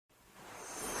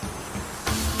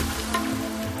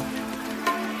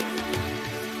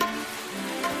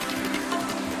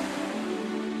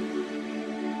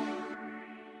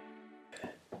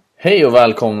Hej och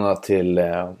välkomna till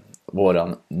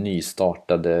våran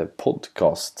nystartade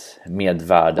podcast med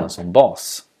världen som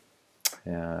bas.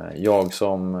 Jag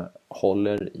som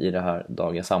håller i det här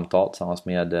dagens samtal tillsammans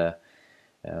med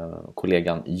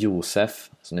kollegan Josef,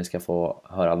 som ni ska få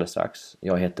höra alldeles strax.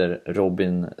 Jag heter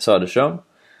Robin Söderström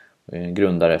och är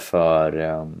grundare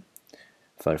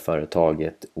för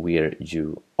företaget Where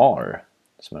You Are,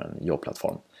 som är en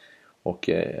jobbplattform. Och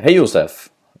hej Josef,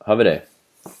 hör vi dig?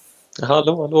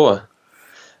 Hallå.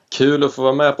 Kul att få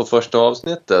vara med på första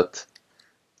avsnittet.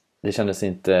 Det kändes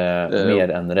inte mer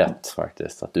än rätt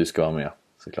faktiskt att du ska vara med,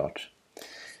 såklart.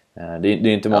 Det är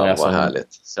inte många som... Ja, vad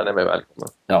härligt. Känner mig välkommen.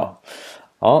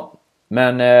 Ja,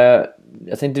 men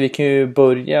jag tänkte vi kan ju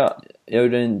börja. Jag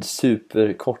gjorde en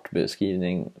superkort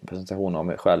presentation av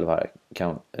mig själv här.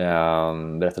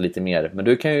 Kan berätta lite mer. Men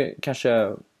du kan ju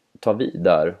kanske ta vid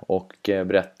där och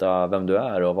berätta vem du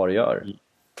är och vad du gör.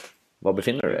 Var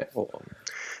befinner du dig?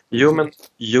 Jo, men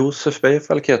Josef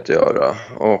Beifalk heter jag då,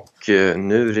 och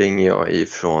nu ringer jag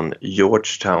ifrån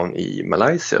Georgetown i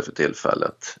Malaysia för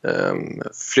tillfället.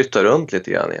 Flyttar runt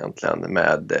lite grann egentligen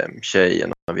med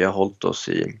tjejen, och vi har hållit oss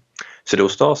i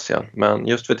Sydostasien, men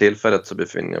just för tillfället så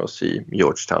befinner vi oss i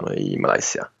Georgetown i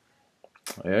Malaysia.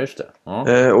 Ja, just det.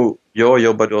 Ja. Och jag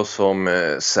jobbar då som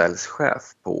säljchef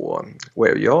på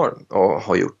Where You Are och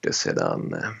har gjort det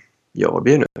sedan, vad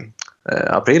blir det nu?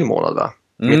 April månad, va?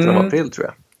 Mitten av april tror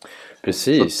jag.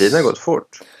 Precis. Så tiden har gått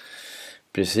fort.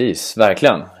 Precis,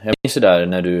 verkligen. Jag minns ju där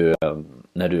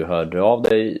när du hörde av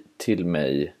dig till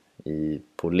mig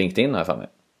på LinkedIn här för mig.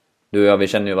 Du och jag, vi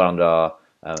känner ju varandra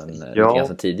även lite grann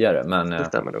sedan tidigare. Men det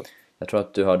stämmer nog. Jag tror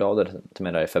att du hörde av dig till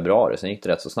mig där i februari. Sen gick det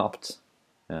rätt så snabbt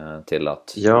till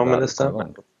att... Ja, men det stämmer.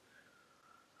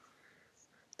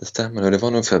 Det stämmer nog. Det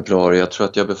var nog februari. Jag tror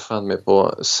att jag befann mig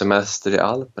på semester i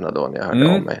Alperna då när jag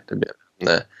hörde av mig. Det blev en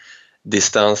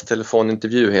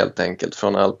distanstelefonintervju helt enkelt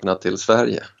från Alperna till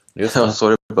Sverige. Just det. Det var så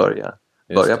det började.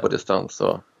 Börja på distans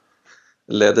och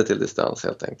ledde till distans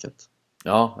helt enkelt.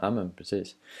 Ja, men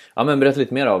precis. Ja, men berätta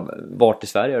lite mer av vart i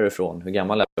Sverige är du ifrån? Hur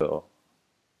gammal är du?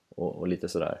 Och lite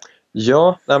sådär.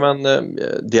 Ja,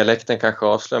 dialekten kanske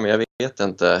avslöjar, men jag vet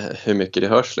inte hur mycket det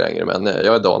hörs längre. Men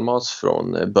jag är dalmas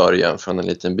från början, från en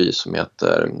liten by som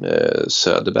heter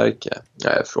Söderberge.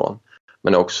 Jag är ifrån.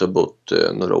 Men jag har också bott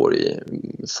några år i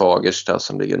Fagersta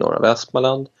som ligger i norra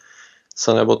Västmanland.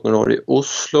 Sen har jag bott några år i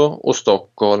Oslo och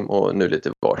Stockholm och nu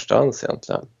lite varstans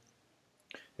egentligen.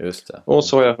 Just det. Och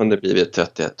så har jag hunnit blivit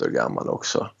 31 år gammal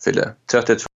också. Fyller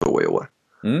 32 i år.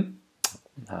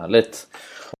 Härligt.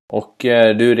 Och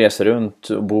du reser runt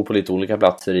och bor på lite olika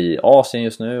platser i Asien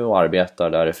just nu och arbetar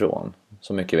därifrån.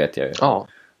 Så mycket vet jag ju. Ja.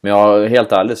 Men jag,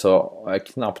 helt ärligt så har jag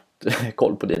knappt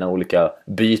koll på dina olika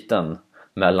byten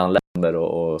mellan länder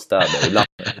och städer. Ibland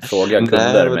frågar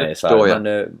kunder mig så här, men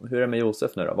hur är det med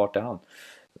Josef nu då? Vart är han?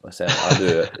 Och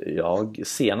säger,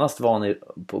 senast var han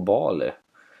på Bali.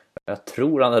 Jag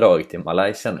tror han har dragit till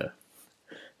Malaysia nu.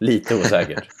 Lite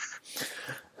osäkert.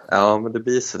 Ja, men det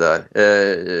blir sådär.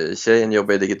 Tjejen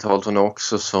jobbar digitalt, hon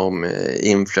också som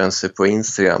influencer på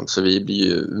Instagram. Så vi blir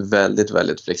ju väldigt,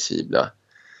 väldigt flexibla.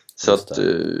 Så att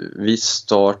vi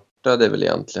startade väl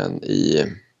egentligen i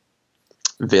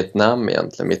Vietnam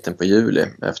egentligen mitten på juli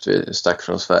efter vi stack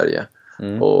från Sverige.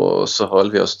 Och så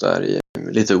höll vi oss där i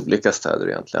lite olika städer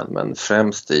egentligen, men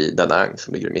främst i Da Nang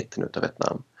som ligger i mitten utav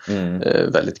Vietnam.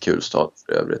 Väldigt kul stad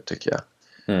för övrigt tycker jag.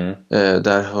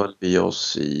 Där höll vi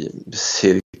oss i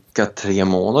cirka 3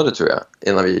 månader tror jag,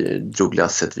 innan vi drog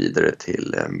lasset vidare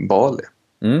till Bali.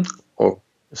 Och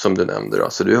som du nämnde då,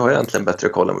 så du har egentligen bättre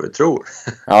koll än vad du tror.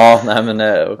 Ja, nej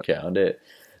men okej.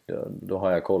 Då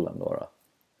har jag kollen då.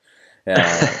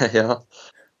 Ja,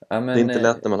 men, det är inte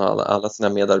lätt när man har alla sina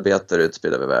medarbetare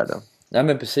utspridda över världen. Nej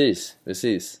men precis.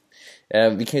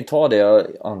 Vi kan ju ta det, jag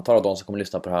antar att de som kommer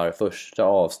lyssna på det här första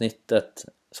avsnittet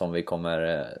som vi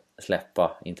kommer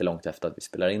släppa inte långt efter att vi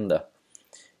spelar in det.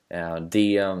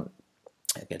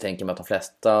 Jag kan tänka mig att de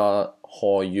flesta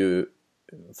har ju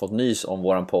fått nys om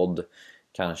våran podd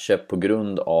kanske på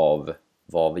grund av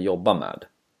vad vi jobbar med.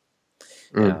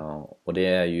 Och det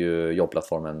är ju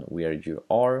jobbplattformen Where You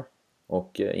Are.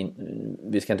 Och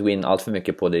vi ska inte gå in allt för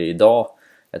mycket på det idag,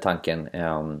 är tanken,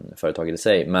 företaget i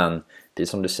sig. Men det är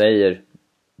som du säger,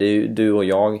 det är ju du och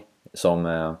jag som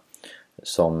är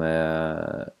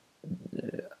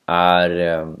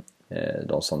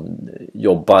de som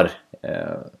jobbar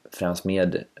främst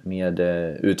med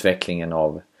utvecklingen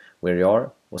av Where You Are.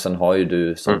 Och sen har ju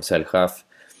du som säljchef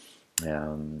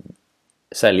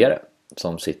säljare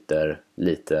som sitter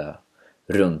lite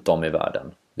runt om i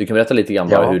världen. Du kan berätta lite grann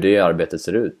bara hur det arbetet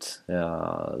ser ut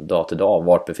dag till dag.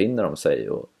 Vart befinner de sig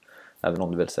och även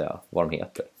om du vill säga vad de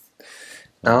heter.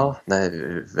 Ja, nej,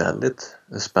 väldigt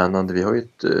spännande. Vi har ju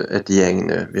ett gäng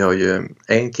nu. Vi har ju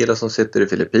en kille som sitter i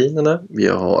Filippinerna. Vi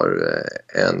har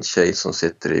en tjej som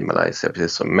sitter i Malaysia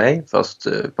precis som mig, fast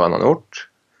på annan ort.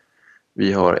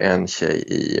 Vi har en tjej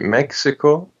i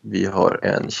Mexiko. Vi har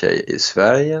en tjej i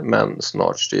Sverige, men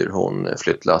snart styr hon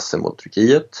flyttlassen mot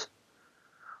Turkiet.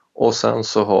 Och sen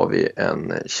så har vi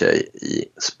en tjej i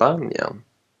Spanien.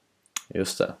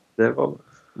 Just det. Det var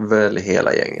väl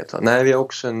hela gänget. Nej, vi har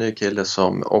också en ny kille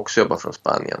som också jobbar från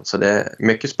Spanien. Så det är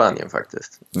mycket Spanien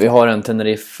faktiskt. Vi har en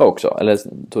Teneriffa också, eller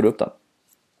tog du upp den?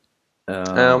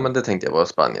 Ja, men det tänkte jag var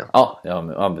Spanien.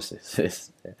 Ja,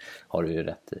 precis. Det har du ju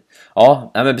rätt i.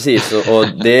 Ja, nej, men precis. Och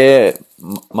det...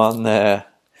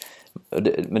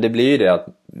 Men det blir ju det att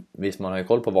visst, man har ju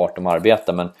koll på vart de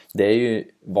arbetar, men det är ju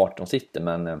vart de sitter,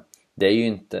 men det är ju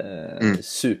inte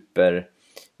super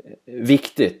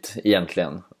viktigt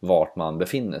egentligen vart man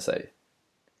befinner sig.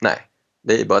 Nej,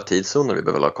 det är bara tidszoner vi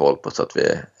behöver ha koll på så att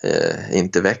vi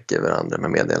inte väcker varandra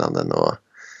med meddelanden. Och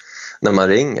när man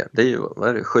ringer, det är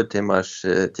ju 7 timmars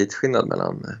tidsskillnad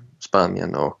mellan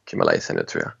Spanien och Malaysia nu,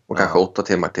 tror jag. Och kanske 8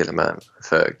 timmar till och med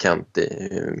för Kent i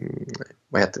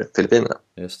Filippinerna.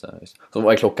 Just det. Så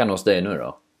vad är klockan hos dig nu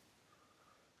då?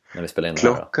 När vi spelar in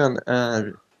klockan det här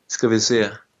då? Ska vi se.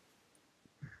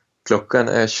 Klockan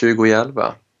är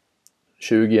 20:11.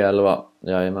 20:11,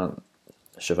 jajamän.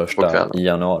 21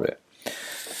 januari.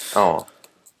 Ja.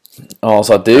 Ja,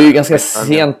 så att det är ju ganska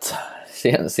sent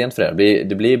för er.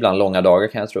 Det blir ibland långa dagar,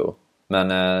 kan jag tro.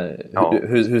 Men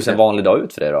hur ser en vanlig dag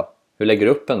ut för dig då? Hur lägger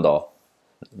du upp en dag?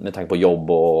 Med tanke på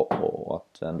jobb och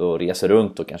att ändå resa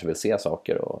runt och kanske vill se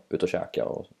saker och ut och käka.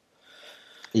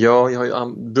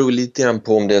 Ja, beror lite grann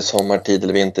på om det är sommartid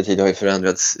eller vintertid. Det har ju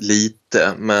förändrats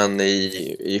lite. Men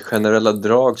i generella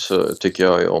drag så tycker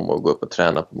jag ju om att gå upp och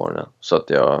träna på morgonen. Så att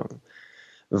jag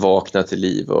vaknar till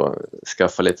liv och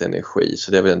skaffar lite energi.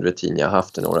 Så det är väl en rutin jag har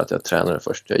haft i några, att jag tränar det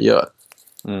första jag gör.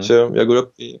 Så jag går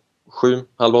upp i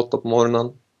 7:30 på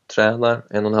morgonen, tränar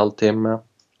 1,5 timme.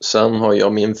 Sen har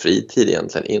jag min fritid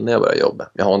egentligen innan jag börjar jobba.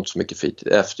 Jag har inte så mycket fritid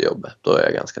efter jobbet. Då är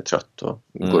jag ganska trött och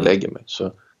går och lägger mig.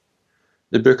 Så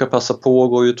det brukar passa på att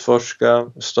gå och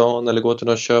utforska stan eller gå till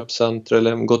något köpcenter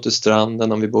eller gå till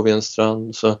stranden om vi bor vid en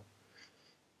strand. Så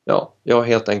ja, jag har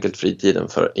helt enkelt fritiden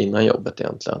för innan jobbet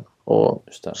egentligen. Och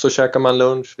så käkar man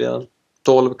lunch vid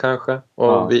 12 kanske.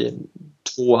 Och vid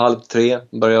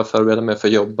 2:30 börjar jag förbereda mig för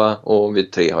att jobba. Och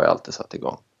vid 3 har jag alltid satt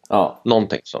igång. Ja.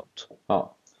 Någonting sånt.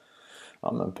 Ja,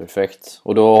 men perfekt.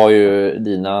 Och då har ju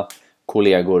dina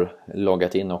kollegor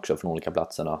loggat in också från olika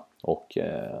platserna. Och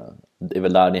det är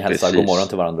väl där ni hälsar god morgon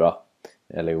till varandra.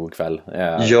 Eller god kväll.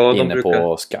 Inne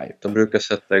på Skype. De brukar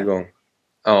sätta igång.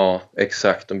 Ja,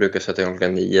 exakt. De brukar sätta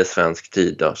igång 9 svensk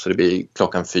tid då, så det blir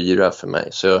 4:00 för mig.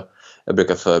 Så jag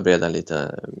brukar förbereda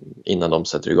lite innan de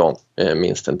sätter igång.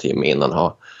 Minst en timme innan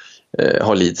ha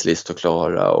leadslistor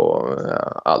klara och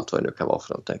allt vad det nu kan vara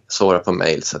för någonting. Svara på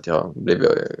mail så att jag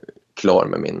blir klar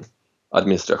med min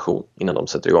administration innan de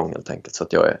sätter igång helt enkelt. Så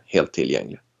att jag är helt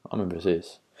tillgänglig. Ja, men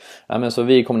precis. Ja, men så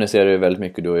vi kommunicerar ju väldigt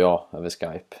mycket, du och jag, över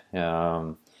Skype.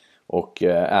 Och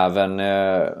även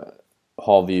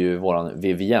har vi ju våran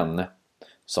Vivienne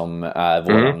som är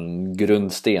våran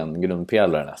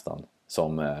grundpelare nästan,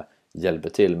 som hjälper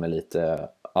till med lite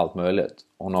allt möjligt.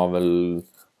 Hon har väl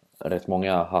rätt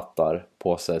många hattar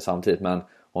på sig samtidigt, men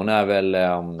hon är väl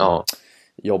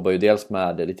jobbar ju dels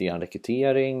med lite grann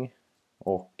rekrytering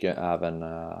och även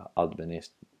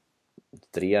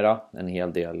administrera en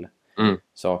hel del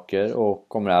saker, och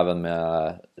kommer även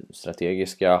med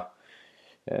strategiska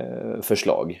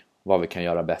förslag vad vi kan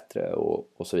göra bättre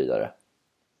och så vidare.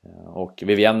 Och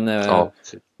Vivienne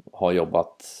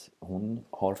hon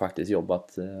har faktiskt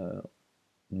jobbat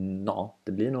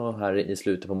det blir nog här i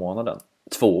slutet på månaden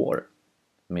 2 år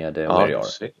med Wear.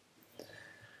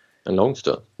 En lång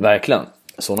stund. Verkligen.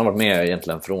 Så hon har varit med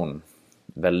egentligen från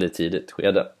väldigt tidigt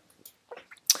skede.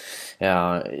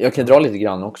 Jag kan dra lite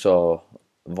grann också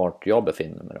vart jag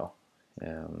befinner mig då.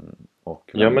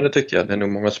 Men det tycker jag. Det är nog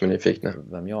många som är nyfikna.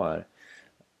 Vem jag är.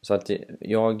 Så att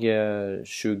jag är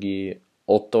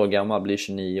 28 år gammal, blir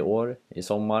 29 år i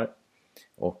sommar.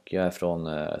 Och jag är från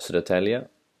Södertälje.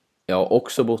 Jag har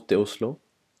också bott i Oslo,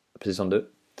 precis som du.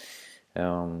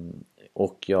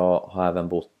 Och jag har även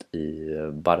bott i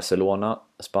Barcelona,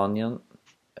 Spanien.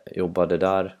 Jobbade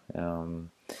där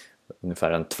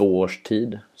ungefär en 2 års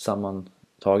tid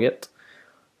sammantaget.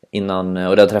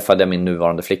 Och där träffade jag min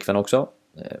nuvarande flickvän också.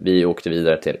 Vi åkte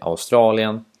vidare till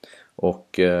Australien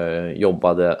och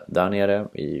jobbade där nere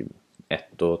i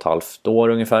 1,5 år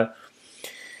ungefär.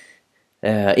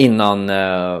 Innan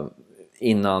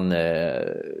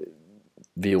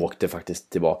vi åkte faktiskt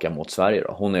tillbaka mot Sverige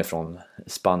då. Hon är från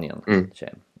Spanien,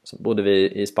 tjejen. Så bodde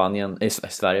vi i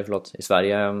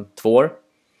Sverige 2 år.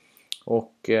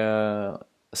 Och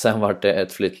sen var det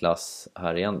ett flyttlass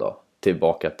här igen då,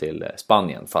 tillbaka till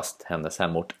Spanien, fast hennes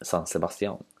hemort San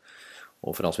Sebastián.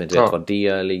 Och för de som inte vet var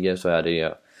det ligger, så är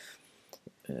det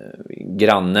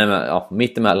granne,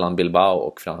 mittemellan Bilbao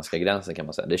och franska gränsen kan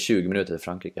man säga. Det är 20 minuter till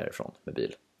Frankrike härifrån med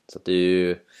bil. Så det är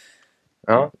ju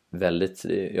väldigt,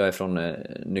 jag är från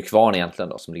Nykvarn egentligen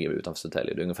då, som ligger utanför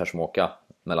Södertälje. Det är ungefär som att åka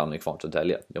mellan Nykvarn och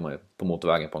Södertälje. Det gör man ju på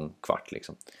motorvägen på en kvart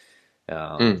liksom.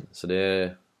 Så det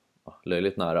är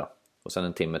löjligt nära. Och sen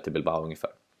en timme till Bilbao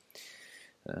ungefär.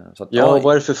 Så att, vad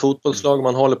är det för fotbollslag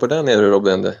man håller på där nere,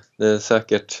 Robin? Det är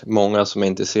säkert många som är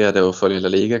intresserade och följer La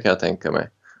Liga, kan jag tänka mig.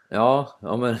 Ja,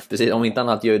 men precis. Om inte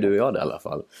annat gör du och jag det i alla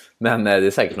fall. Men det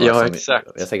är säkert några, jag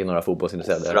är säkert några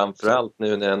fotbollsintresserade. Framförallt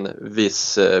nu när en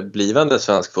viss blivande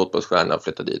svensk fotbollsstjärna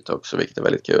flyttar dit också, vilket är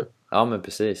väldigt kul. Ja, men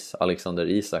precis. Alexander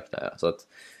Isak där. Så att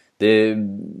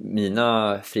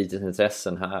mina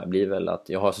fritidsintressen här blir väl att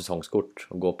jag har säsongskort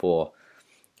och går på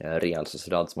Real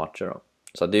Sociedads matcher då.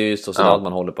 Så det är ju Sociedad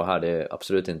man håller på här. Det är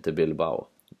absolut inte Bilbao.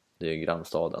 Det är ju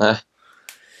grannstaden. Nej.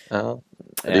 Ja.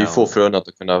 Det är ju få förunnat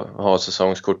att kunna ha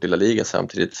säsongskort i La Liga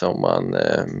samtidigt som man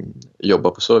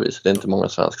jobbar på så vis. Det är inte många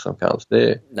svenskar som kan.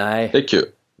 Det är kul.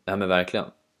 Nej, men verkligen.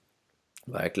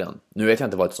 Nu vet jag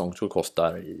inte vad ett säsongskort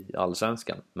kostar i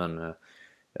Allsvenskan, men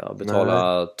jag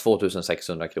betalar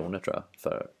 2600 kronor tror jag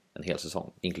för en hel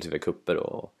säsong, inklusive kupper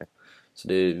och så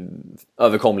det är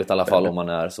överkomligt i alla fall om man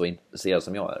är så intresserad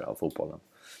som jag är av fotbollen.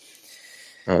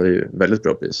 Ja, det är ju väldigt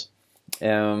bra pris.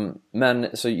 Men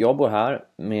så jag bor här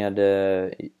med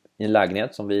i en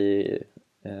lägenhet som vi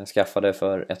skaffade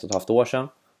för 1,5 år sedan.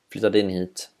 Flyttade in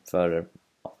hit för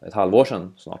ett halvår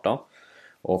sedan snart då.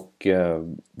 Och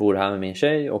bor här med min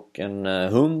tjej och en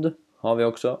hund har vi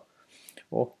också.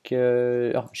 Och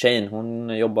tjejen,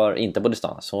 hon jobbar inte på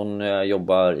distans. Hon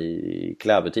jobbar i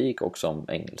klädbutik och som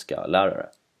engelska lärare.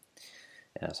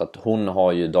 Så att hon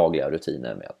har ju dagliga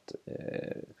rutiner med att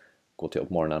gå till jobb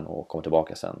på morgonen och komma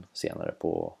tillbaka sen senare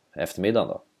på eftermiddagen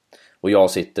då. Och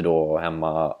jag sitter då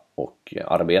hemma och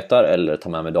arbetar eller tar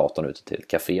med mig datorn ut till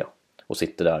café och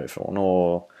sitter därifrån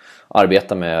och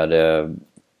arbetar med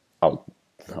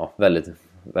väldigt,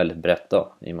 väldigt brett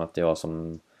då, i och med att jag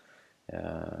som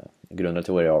grundare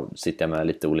till jag sitter med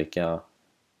lite olika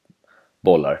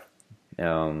bollar.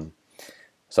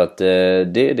 Så att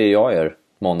det är det jag gör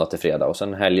måndag till fredag, och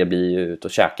sen helger blir jag ut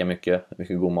och käkar mycket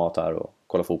god mat här och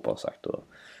kolla fotboll sagt, och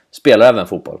spelar även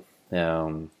fotboll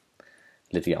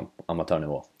lite grann på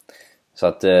amatörnivå. Så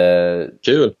att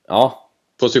kul. Ja.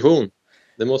 Position.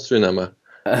 Det måste du nämna.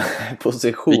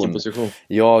 Position. Vilken position?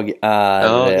 Jag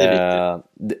är, det är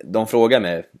de frågar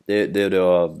mig det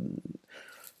då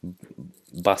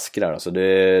baskrar alltså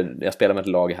jag spelar med ett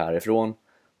lag härifrån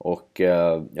och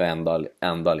jag är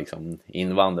enda liksom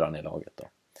invandraren i laget då,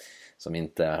 som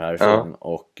inte är härifrån.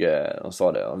 Och de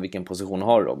sa det, vilken position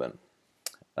har du, Robin?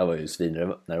 Jag var ju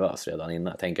svinnervös redan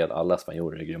innan. Jag tänker att alla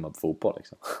spanjorer är grymma på fotboll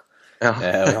liksom. Jag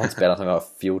har inte spelat sedan jag var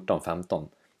 14-15.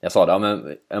 Jag sa det,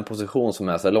 men en position som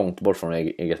är så långt bort från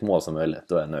eget mål som möjligt,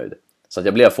 då är jag nöjd. Så att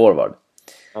jag blev forward.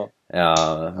 Men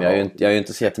jag har ju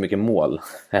inte sett mycket mål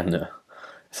ännu.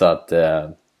 Så att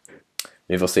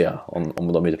vi får se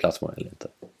om de byter plats på mig eller inte.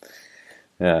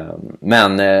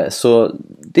 Men så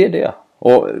det är det.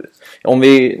 Och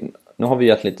nu har vi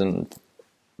gett en liten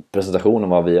presentation om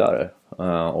vad vi gör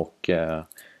och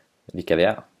vilka vi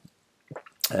är.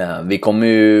 Vi kommer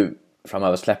ju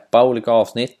framöver släppa olika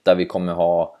avsnitt där vi kommer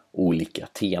ha olika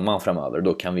teman framöver.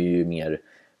 Då kan vi ju mer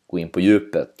gå in på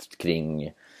djupet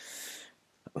kring,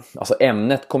 alltså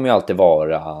ämnet kommer ju alltid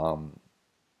vara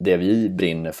det vi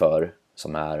brinner för,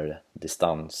 som är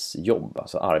distansjobb,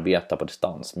 alltså arbeta på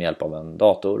distans med hjälp av en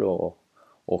dator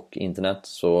och internet.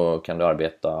 Så kan du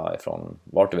arbeta ifrån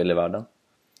vart du vill i världen,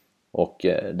 och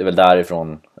det är väl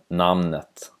därifrån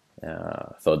namnet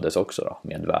föddes också då,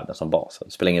 med världen som bas.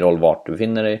 Det spelar ingen roll vart du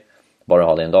befinner dig, bara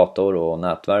ha din dator och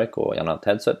nätverk och gärna ett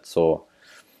headset, så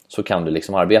kan du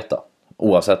liksom arbeta,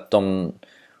 oavsett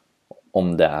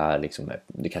om det är liksom,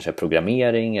 det kanske är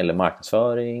programmering eller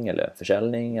marknadsföring eller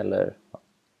försäljning eller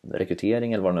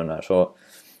rekrytering eller vad det nu är,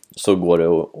 så går det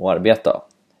att arbeta.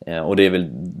 Och det är väl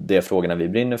de frågorna vi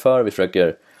brinner för. Vi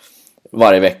försöker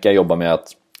varje vecka jobba med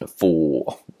att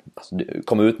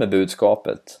komma ut med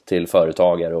budskapet till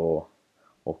företagare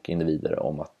och individer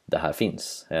om att det här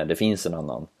finns. Det finns en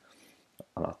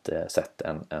annat sätt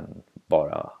än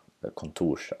bara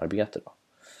kontorsarbete då.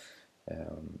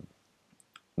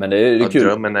 Men det är kul.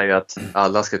 Drömmen är ju att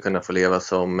alla ska kunna få leva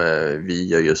som vi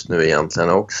gör just nu egentligen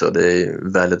också. Det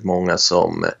är väldigt många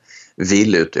som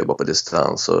vill ut och jobba på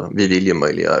distans, och vi vill ju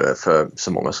möjliggöra det för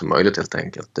så många som möjligt helt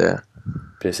enkelt.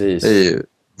 Precis. Det är ju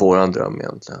våran dröm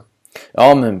egentligen.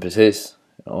 Ja, men precis.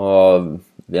 Och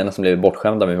vi har nästan blivit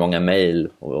bortskämda med många mejl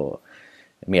och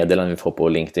meddelanden vi får på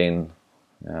LinkedIn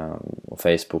och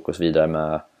Facebook och så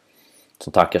vidare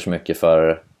som tackar så mycket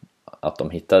för att de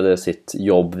hittade sitt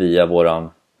jobb via våran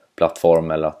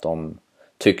plattform, eller att de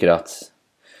tycker att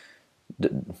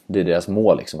det är deras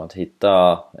mål liksom, att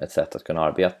hitta ett sätt att kunna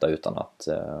arbeta utan att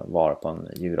vara på en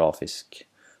geografisk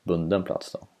bunden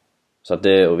plats då. Så att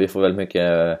och vi får väldigt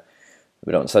mycket,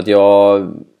 så att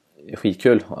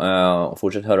skitkul, och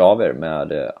fortsätt höra av er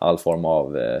med all form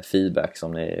av feedback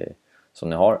som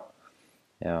ni har,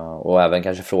 och även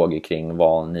kanske frågor kring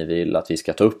vad ni vill att vi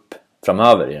ska ta upp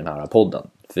framöver i den här podden.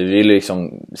 För vi vill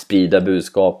liksom sprida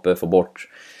budskap, få bort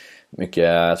mycket,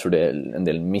 jag tror det är en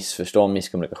del missförstånd,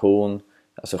 misskommunikation,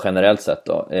 alltså generellt sett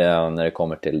då, när det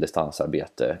kommer till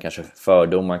distansarbete, kanske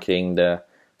fördomar kring det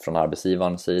från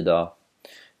arbetsgivarens sida,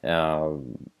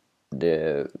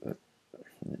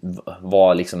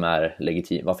 vad liksom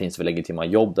är vad finns det för legitima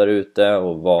jobb där ute,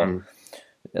 och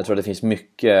jag tror att det finns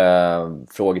mycket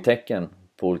frågetecken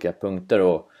på olika punkter,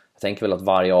 och jag tänker väl att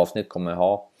varje avsnitt kommer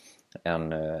ha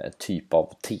en typ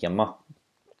av tema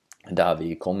där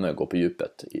vi kommer gå på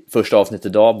djupet. Första avsnittet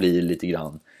idag blir lite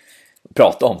grann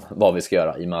prata om vad vi ska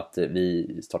göra, i och med att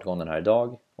vi startar igång den här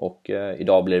idag, och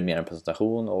idag blir det mer en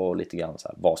presentation och lite grann så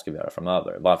här, vad ska vi göra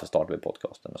framöver, varför startar vi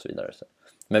podcasten och så vidare.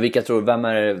 Men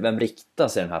vem riktar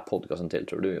sig den här podcasten till,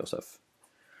 tror du, Josef?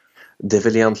 Det är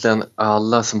väl egentligen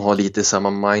alla som har lite samma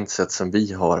mindset som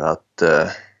vi har,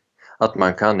 att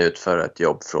man kan utföra ett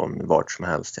jobb från vart som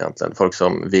helst egentligen. Folk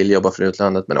som vill jobba från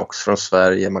utlandet, men också från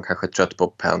Sverige. Man kanske är trött på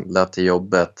att pendla till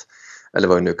jobbet, eller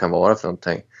vad det nu kan vara för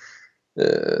någonting.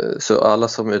 Så alla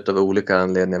som utav olika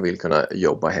anledningar vill kunna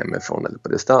jobba hemifrån eller på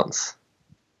distans,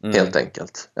 helt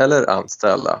enkelt. Eller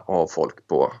anställa och ha folk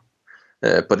på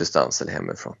distans eller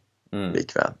hemifrån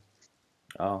likväl.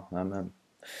 Ja, men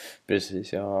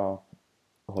precis, jag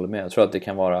håller med. Jag tror att det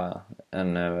kan vara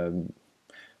en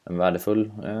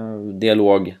värdefull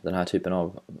dialog, i det här typen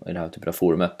av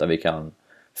forumet, där vi kan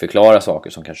förklara saker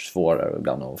som kanske är svårare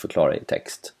ibland att förklara i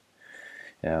text.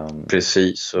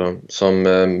 Precis, och som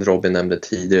Robin nämnde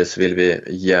tidigare så vill vi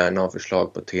gärna ha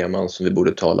förslag på teman som vi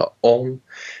borde tala om,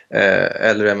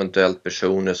 eller eventuellt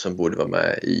personer som borde vara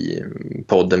med i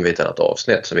podden vid ett annat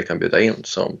avsnitt som vi kan bjuda in,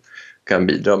 som kan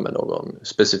bidra med någon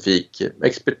specifik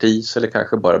expertis eller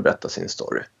kanske bara berätta sin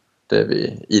story. Det är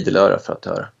vi idel för att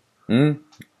höra.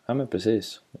 Ja, men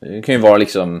precis. Det kan ju vara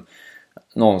liksom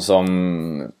någon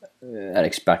som är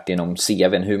expert inom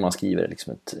CV:n, hur man skriver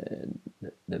liksom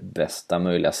det bästa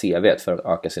möjliga CV:t för att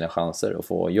öka sina chanser att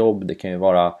få jobb. Det kan ju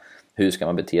vara, hur ska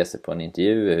man bete sig på en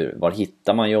intervju, var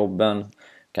hittar man jobben,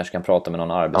 kanske kan prata med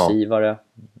någon arbetsgivare,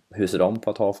 hur ser de på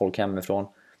att ha folk hemifrån.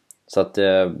 Så att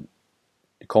det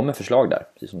kommer förslag där,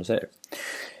 precis som du säger.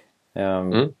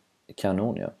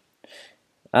 Kanon, ja.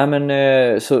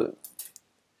 Så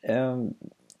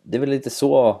det är väl lite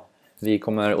så vi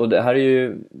kommer, och det här är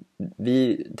ju,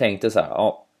 vi tänkte så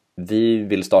här, vi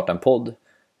vill starta en podd,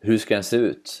 hur ska den se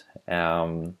ut,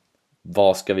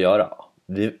 vad ska vi göra?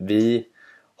 Vi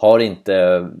har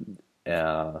inte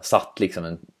satt liksom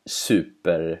en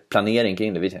superplanering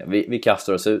kring det. Vi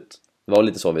kastar oss ut. Det var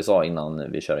lite så vi sa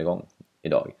innan vi kör igång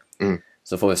idag.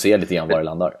 Så får vi se lite grann var det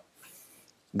landar.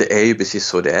 Det är ju precis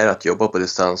så det är att jobba på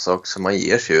distans också. Man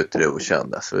ger sig ut i det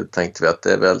okända. Så tänkte vi att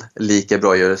det är väl lika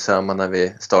bra att göra detsamma när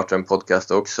vi startar en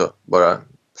podcast också. Bara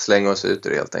slänga oss ut i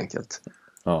det helt enkelt.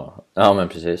 Ja, men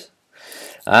precis.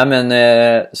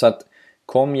 Så att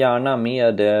kom gärna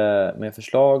med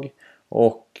förslag,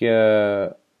 och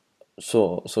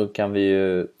så kan vi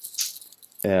ju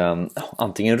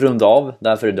antingen runda av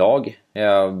därför idag.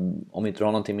 Om inte du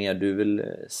har någonting mer du vill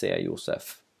säga,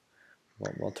 Josef.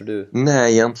 Vad tror du?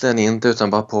 Nej, egentligen inte, utan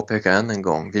bara påpeka än en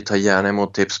gång. Vi tar gärna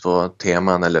emot tips på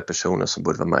teman eller personer som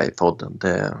borde vara med i podden.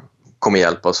 Det kommer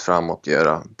hjälpa oss framåt att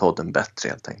göra podden bättre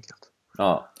helt enkelt.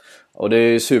 Ja, och det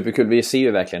är superkul. Vi ser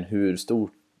ju verkligen hur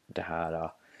stort det här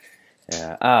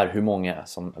är, hur många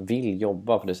som vill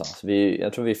jobba på distans.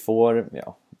 Jag tror vi får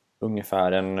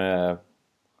ungefär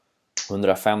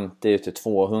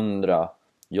 150-200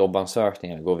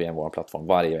 jobbansökningar går via vår plattform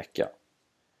varje vecka.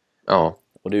 Ja.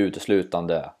 Och det är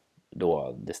uteslutande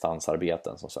då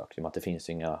distansarbeten som söker, att det finns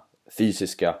inga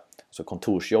fysiska, alltså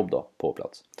kontorsjobb då på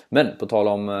plats. Men på tal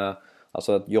om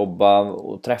alltså att jobba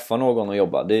och träffa någon och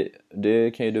jobba,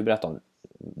 det kan ju du berätta om.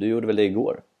 Du gjorde väl det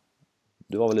igår?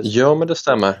 Ja, men det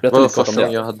stämmer. Det var första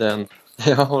gången jag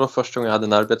hade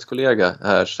en arbetskollega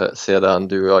här sedan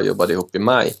du och jag jobbade ihop i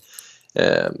maj.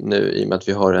 Nu i och med att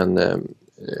vi har en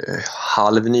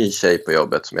halvny tjej på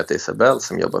jobbet som heter Isabelle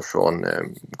som jobbar från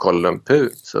Kuala Lumpur,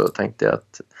 så tänkte jag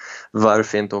att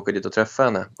varför inte åka dit och träffa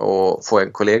henne och få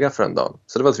en kollega för en dag.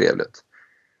 Så det var trevligt.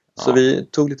 Så Ja. vi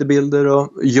tog lite bilder och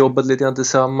jobbade lite grann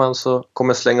tillsammans, och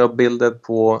kommer slänga upp bilder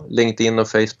på LinkedIn och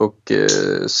Facebook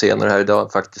senare här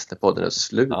idag faktiskt när podden är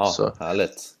slut. Ja, så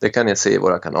härligt. det kan ni se i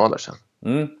våra kanaler sen.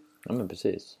 Ja, men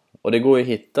precis. Och det går ju att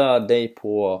hitta dig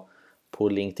på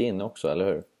LinkedIn också, eller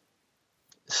hur?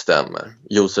 Stämmer.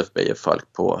 Josef Beijer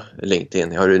Falk på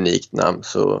LinkedIn. Jag har ett unikt namn,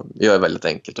 så jag är väldigt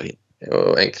enkel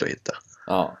att hitta.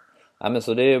 Ja. Ja, men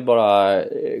så det är bara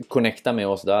connecta med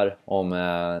oss där om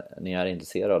ni är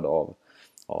intresserade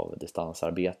av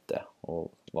distansarbete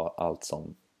och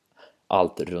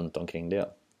allt runt omkring det.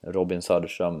 Robin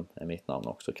Söderström är mitt namn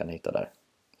också, kan ni hitta där.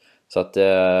 Så att det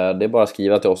är bara att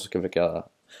skriva till oss, och ska försöka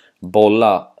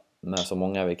bolla med så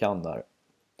många vi kan där.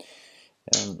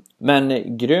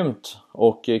 Men grymt,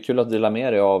 och kul att dela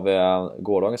med dig av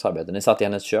gårdagens arbete. Ni satt i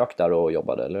hennes kök där och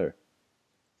jobbade, eller hur?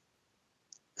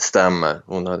 Stämmer.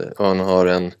 Hon har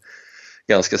en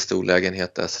ganska stor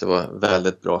lägenhet där, så det var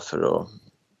väldigt bra för att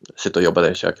sitta och jobba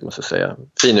där i köket, måste jag säga.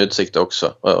 Fin utsikt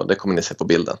också, och det kommer ni se på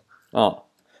bilden. Ja,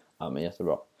 men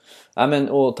jättebra. Ja, men,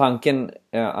 och tanken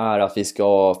är att vi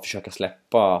ska försöka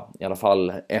släppa i alla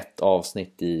fall ett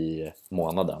avsnitt i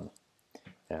månaden.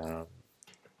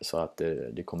 Så att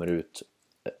det kommer ut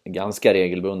ganska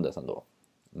regelbundet ändå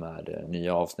med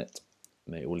nya avsnitt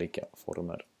med olika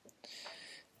former.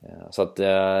 Så att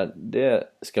det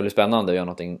ska bli spännande att göra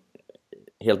någonting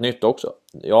helt nytt också.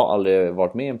 Jag har aldrig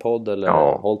varit med i en podd eller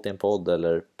hållit i en podd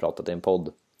eller pratat i en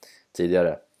podd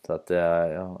tidigare. Så att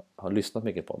jag har lyssnat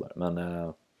mycket på det. Men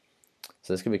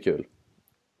så det ska bli kul.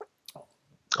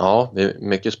 Ja, det är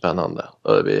mycket spännande.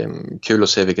 Och det är kul att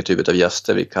se vilka typer av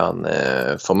gäster vi kan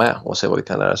få med och se vad vi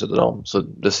kan lära oss av dem. Så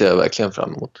det ser jag verkligen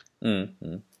fram emot.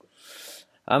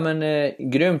 Ja, men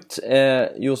grymt.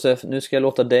 Josef, nu ska jag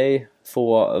låta dig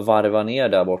få varva ner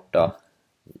där borta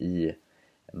i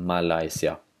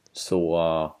Malaysia.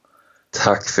 Så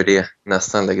tack för det.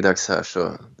 Nästan läggdags här,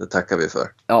 så det tackar vi för.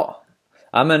 ja,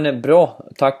 men bra.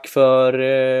 Tack för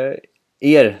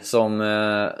er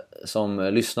som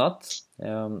lyssnat.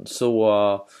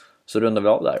 Så rundar vi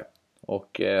av där.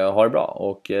 Och ha det bra.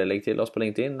 Och lägg till oss på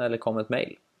LinkedIn eller kom ett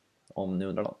mail om ni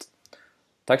undrar något.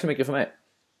 Tack så mycket för mig.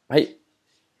 Hej!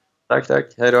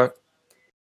 Tack. Hej då!